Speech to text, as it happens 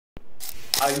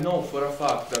I know for a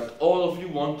fact that all of you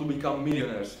want to become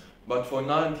millionaires, but for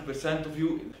 90% of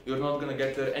you, you're not gonna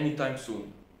get there anytime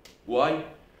soon. Why?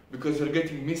 Because you're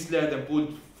getting misled and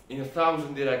pulled in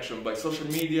 1,000 directions by social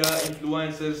media,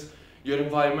 influencers, your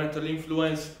environmental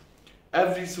influence.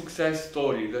 Every success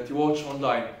story that you watch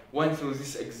online went through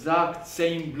this exact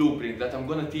same blueprint that I'm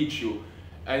gonna teach you,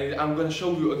 and I'm gonna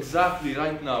show you exactly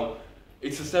right now.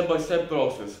 It's a step-by-step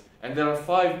process, and there are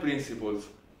 5 principles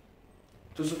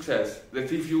to success that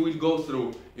if you will go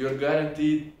through, you're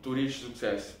guaranteed to reach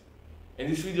success. In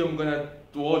this video I'm gonna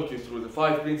walk you through the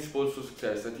 5 principles to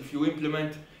success that if you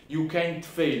implement, you can't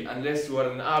fail unless you are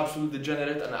an absolute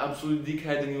degenerate, an absolute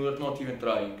dickhead, and you are not even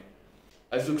trying.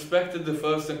 As you expected, the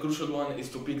first and crucial one is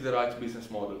to pick the right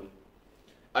business model.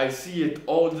 I see it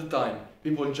all the time,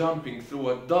 people jumping through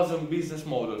a dozen business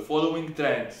models, following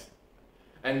trends,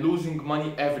 and losing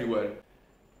money everywhere.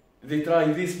 They try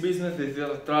this business, they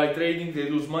try trading, they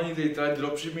lose money, they try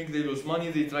dropshipping, they lose money,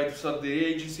 they try to start their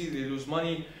agency, they lose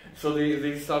money, so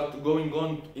they start going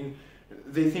on in.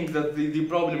 They think that the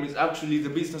problem is actually the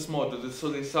business model, so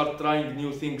they start trying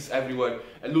new things everywhere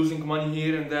and losing money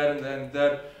here and there and there and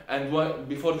there. And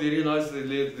before they realize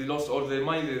they lost all their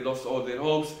money, they lost all their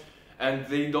hopes, and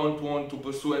they don't want to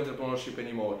pursue entrepreneurship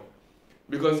anymore.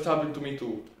 Because it happened to me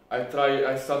too.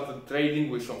 I started trading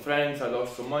with some friends, I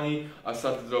lost some money, I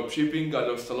started dropshipping, I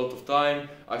lost a lot of time,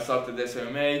 I started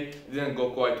SMA, it didn't go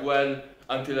quite well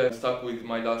until I stuck with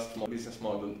my last business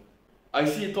model. I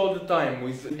see it all the time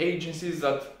with agencies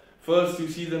that first you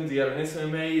see them, they are an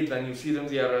SMA, then you see them,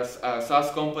 they are a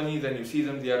SaaS company, then you see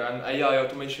them, they are an AI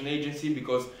automation agency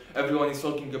because everyone is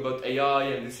talking about AI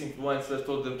and this influencer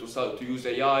told them to use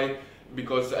AI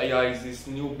because AI is this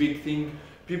new big thing.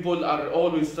 People are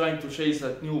always trying to chase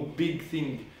that new big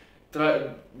thing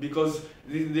because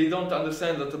they don't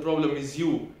understand that the problem is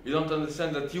you. You don't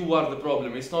understand that you are the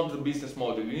problem. It's not the business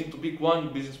model. You need to pick one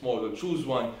business model, choose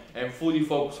one, and fully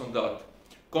focus on that.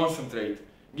 Concentrate,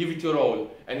 give it your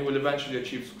all, and you will eventually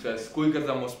achieve success quicker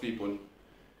than most people.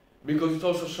 Because it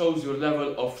also shows your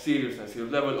level of seriousness, your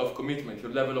level of commitment,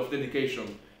 your level of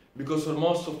dedication. Because for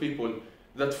most of people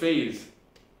that fails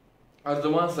are the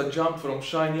ones that jump from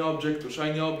shiny object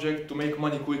to make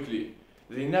money quickly.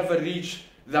 They never reach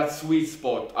that sweet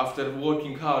spot after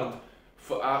working hard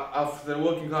for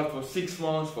 6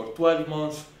 months, for 12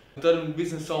 months. The term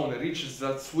business owner reaches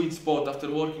that sweet spot after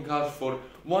working hard for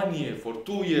 1 year, for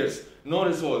 2 years, no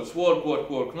results, work,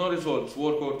 no results,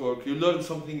 work. You learned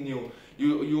something new,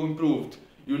 you improved,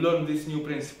 you learned this new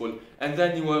principle, and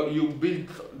then you build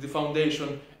the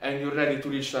foundation and you're ready to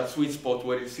reach that sweet spot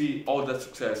where you see all that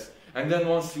success. And then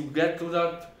once you get to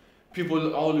that, people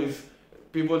will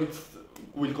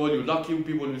call you lucky,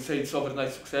 people will say it's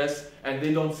overnight success, and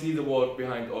they don't see the work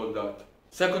behind all that.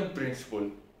 Second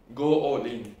principle, go all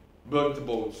in, burn the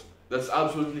boats. That's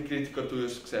absolutely critical to your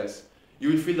success.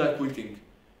 You will feel like quitting.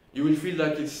 You will feel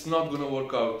like it's not going to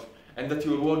work out, and that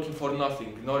you're working for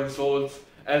nothing, no results,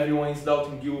 everyone is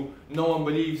doubting you, no one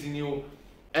believes in you,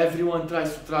 everyone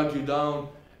tries to drag you down.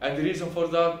 And the reason for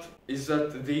that is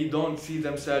that they don't see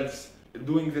themselves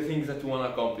doing the things that you want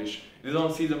to accomplish. They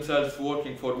don't see themselves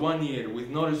working for 1 year with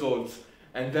no results,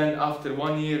 and then after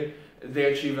 1 year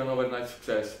they achieve an overnight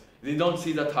success. They don't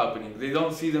see that happening. They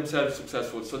don't see themselves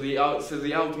successful, so they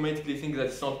automatically think that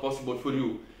it's not possible for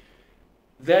you.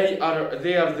 They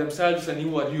are themselves and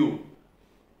you are you.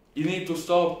 You need to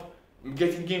stop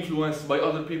getting influenced by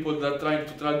other people that are trying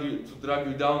to drag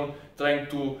you down, trying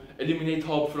to eliminate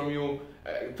hope from you,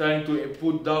 trying to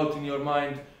put doubt in your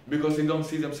mind because they don't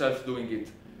see themselves doing it.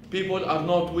 People are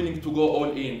not willing to go all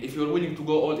in. If you're willing to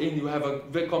go all in, you have a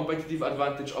very competitive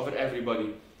advantage over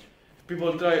everybody.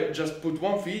 People just put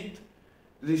 1 foot,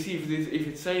 they see if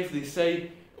it's safe, they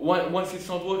say, once it's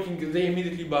not working, they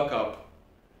immediately back up.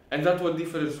 And that's what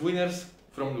differs winners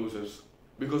from losers.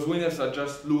 Because winners are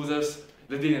just losers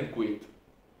that didn't quit.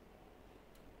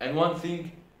 And one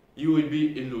thing, you will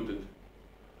be eluded.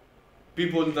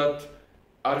 People that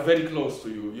are very close to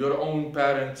you, your own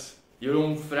parents, your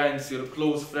own friends, your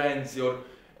close friends, your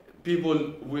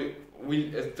people will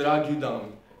drag you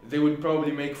down. They will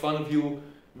probably make fun of you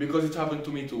because it happened to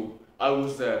me too. I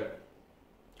was there.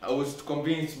 I was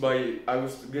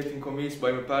getting convinced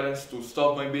by my parents to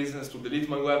stop my business, to delete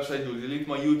my website, to delete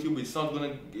my YouTube. It's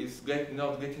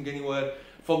not getting anywhere.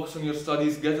 Focus on your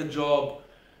studies, get a job.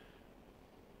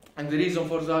 And the reason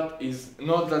for that is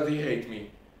not that they hate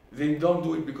me. They don't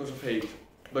do it because of hate,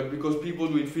 but because people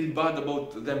will feel bad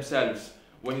about themselves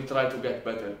when you try to get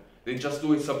better. They just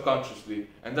do it subconsciously,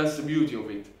 and that's the beauty of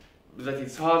it. That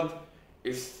it's hard,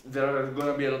 there are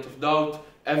gonna be a lot of doubt,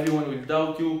 everyone will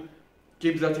doubt you,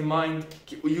 Keep that in mind,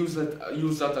 use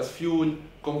that as fuel,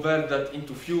 convert that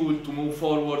into fuel to move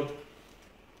forward.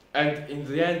 And in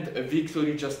the end, a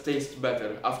victory just tastes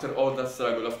better after all that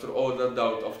struggle, after all that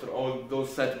doubt, after all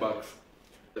those setbacks.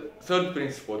 The third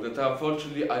principle that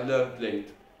unfortunately I learned late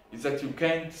is that you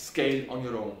can't scale on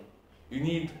your own. You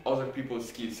need other people's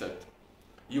skill set.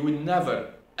 You will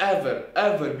never,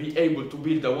 ever be able to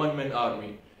build a one-man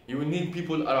army. You will need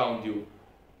people around you.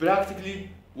 Practically,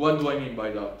 what do I mean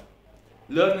by that?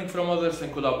 Learning from others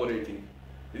and collaborating.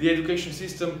 The education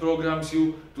system programs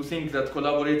you to think that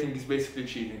collaborating is basically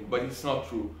cheating, but it's not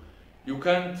true. You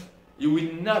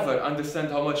will never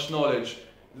understand how much knowledge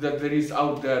that there is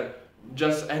out there,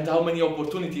 and how many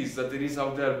opportunities that there is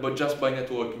out there, but just by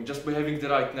networking, just by having the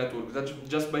right network,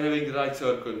 just by having the right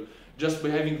circle, just by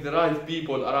having the right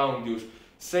people around you,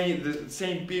 the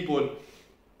same people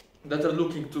that are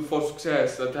looking for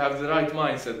success, that have the right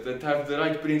mindset, that have the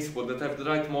right principle, that have the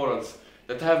right morals,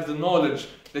 that have the knowledge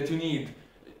that you need.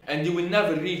 And you will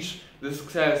never reach the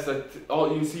success that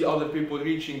you see other people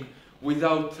reaching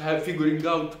without figuring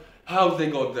out how they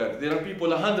got there. There are people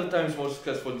 100 times more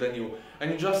successful than you,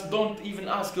 and you just don't even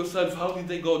ask yourself how did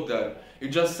they got there. You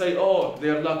just say, oh, they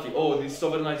are lucky, oh, this is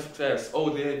overnight success, oh,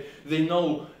 they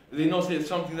know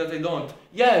something that I don't.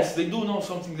 Yes, they do know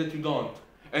something that you don't.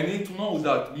 And you need to know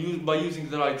that by using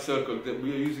the right circle, that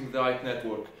we are using the right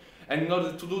network. And in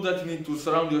order to do that, you need to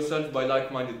surround yourself by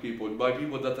like-minded people, by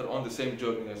people that are on the same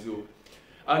journey as you.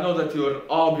 I know that you're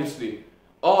obviously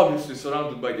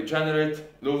surrounded by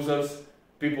degenerate, losers,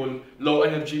 people,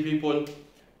 low-energy people,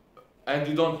 and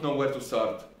you don't know where to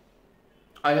start.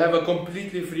 I have a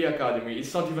completely free academy.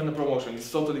 It's not even a promotion,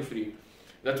 it's totally free.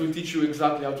 That will teach you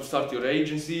exactly how to start your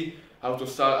agency, how to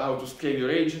scale your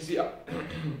agency.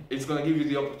 It's going to give you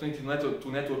the opportunity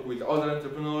to network with other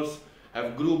entrepreneurs,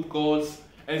 have group calls,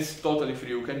 and it's totally free.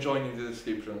 You can join in the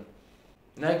description.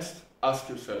 Next, ask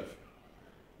yourself,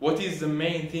 what is the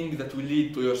main thing that will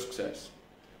lead to your success?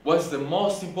 What's the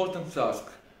most important task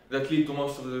that lead to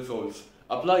most of the results?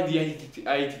 Apply the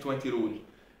 80-20 rule.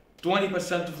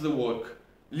 20% of the work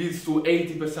leads to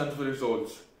 80% of the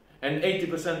results, and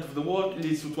 80% of the work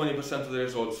leads to 20% of the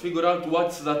results. Figure out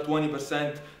what's that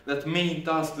 20%, that main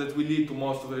task that will lead to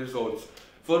most of the results.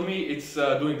 For me, it's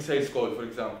doing sales call, for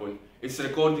example. It's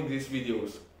recording these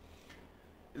videos.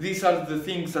 These are the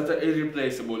things that are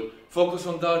irreplaceable. Focus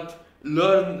on that,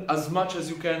 learn as much as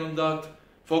you can on that,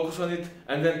 focus on it,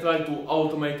 and then try to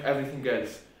automate everything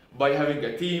else. By having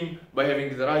a team, by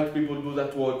having the right people do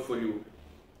that work for you.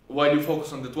 While you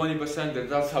focus on the 20%,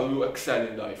 that's how you excel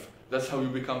in life. That's how you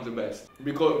become the best.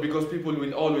 Because people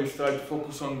will always try to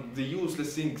focus on the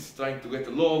useless things, trying to get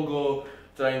a logo,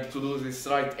 trying to do this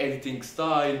right editing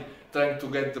style, trying to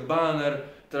get the banner,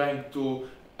 trying to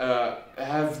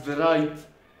have the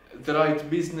right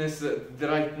business, the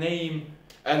right name,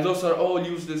 and those are all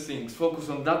useless things. Focus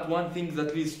on that one thing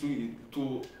that leads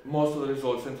to most of the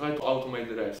results and try to automate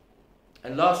the rest.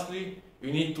 And lastly,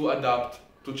 you need to adapt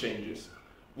to changes.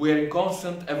 We are in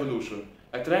constant evolution.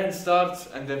 A trend starts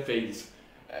and then fades.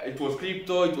 It was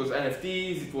crypto, it was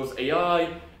NFTs, it was AI.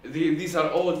 These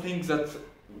are all things that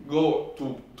go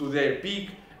to their peak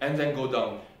and then go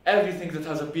down. Everything that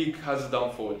has a peak has a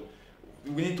downfall.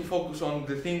 We need to focus on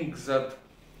the things that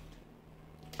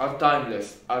are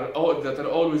timeless, that are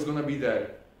always going to be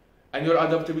there. And your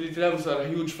adaptability levels are a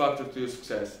huge factor to your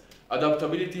success.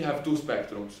 Adaptability have two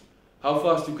spectrums. How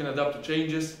fast you can adapt to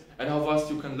changes and how fast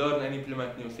you can learn and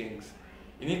implement new things.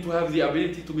 You need to have the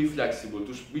ability to be flexible,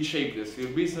 to be shapeless. Your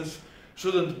business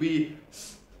shouldn't be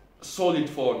solid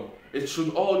form. It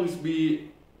should always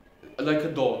be like a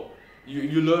doll.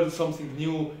 You learn something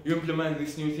new, you implement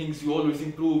these new things, you always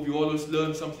improve, you always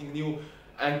learn something new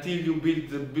until you build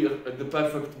the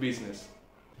perfect business.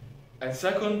 And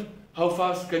second, how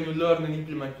fast can you learn and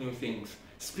implement new things?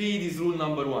 Speed is rule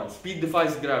number one. Speed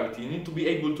defies gravity. You need to be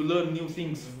able to learn new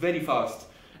things very fast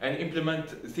and implement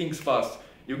things fast.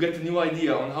 You get a new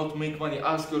idea on how to make money.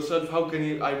 Ask yourself, how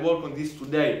can I work on this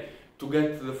today to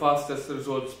get the fastest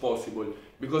results possible?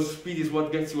 Because speed is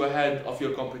what gets you ahead of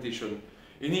your competition.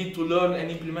 You need to learn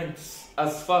and implement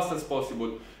as fast as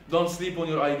possible. Don't sleep on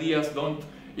your ideas.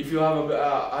 If you have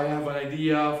I have an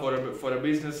idea for a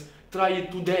business, try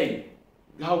it today.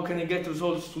 How can I get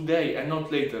results today and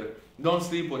not later? Don't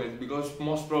sleep on it, because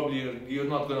most probably you're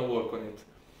not going to work on it.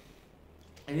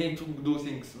 You need to do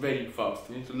things very fast.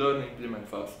 You need to learn and implement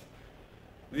fast.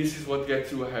 This is what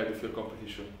gets you ahead of your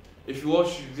competition. If you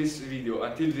watch this video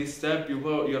until this step,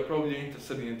 you're probably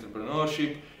interested in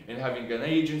entrepreneurship, in having an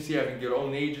agency, having your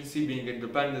own agency, being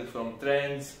independent from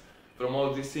trends, from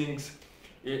all these things.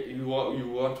 You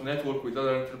want to network with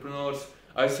other entrepreneurs.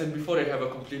 I said before, I have a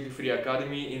completely free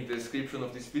academy in the description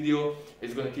of this video.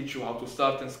 It's going to teach you how to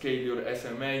start and scale your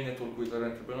SMA, network with other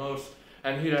entrepreneurs.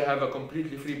 And here I have a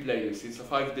completely free playlist. It's a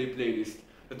 5-day playlist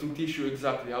that will teach you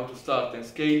exactly how to start and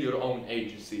scale your own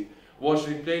agency. Watch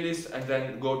the playlist and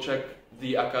then go check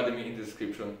the academy in the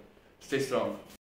description. Stay strong.